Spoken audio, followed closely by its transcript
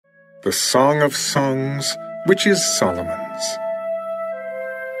the Song of Songs, which is Solomon's.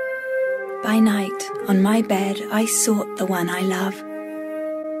 By night, on my bed, I sought the one I love.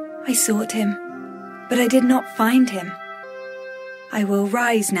 I sought him, but I did not find him. I will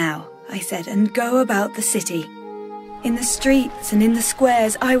rise now, I said, and go about the city. In the streets and in the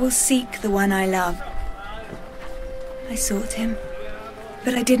squares, I will seek the one I love. I sought him,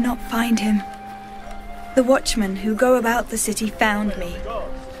 but I did not find him. The watchmen who go about the city found me.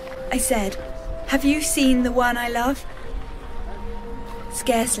 I said, "Have you seen the one I love?"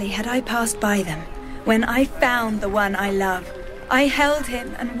 Scarcely had I passed by them when I found the one I love. I held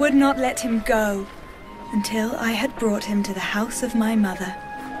him and would not let him go until I had brought him to the house of my mother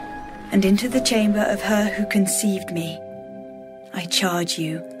and into the chamber of her who conceived me. I charge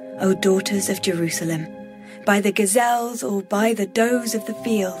you, O daughters of Jerusalem, by the gazelles or by the does of the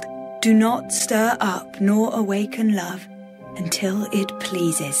field, do not stir up nor awaken love until it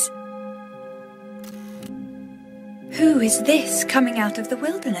pleases. Who is this coming out of the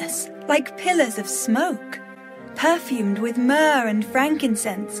wilderness, like pillars of smoke, perfumed with myrrh and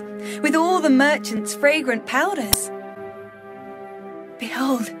frankincense, with all the merchants' fragrant powders?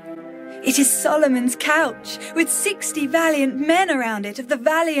 Behold, it is Solomon's couch, with 60 valiant men around it, of the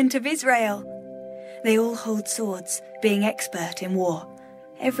valiant of Israel. They all hold swords, being expert in war.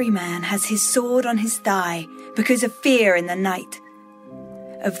 Every man has his sword on his thigh, because of fear in the night.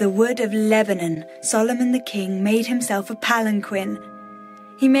 Of the wood of Lebanon, Solomon the king made himself a palanquin.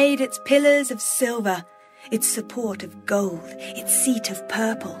 He made its pillars of silver, its support of gold, its seat of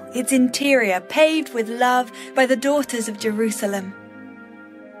purple, its interior paved with love by the daughters of Jerusalem.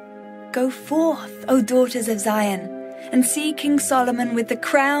 Go forth, O daughters of Zion, and see King Solomon with the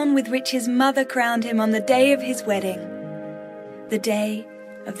crown with which his mother crowned him on the day of his wedding, the day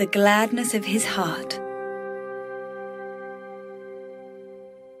of the gladness of his heart.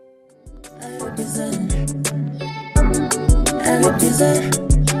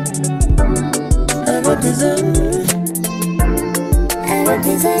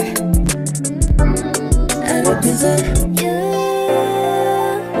 I represent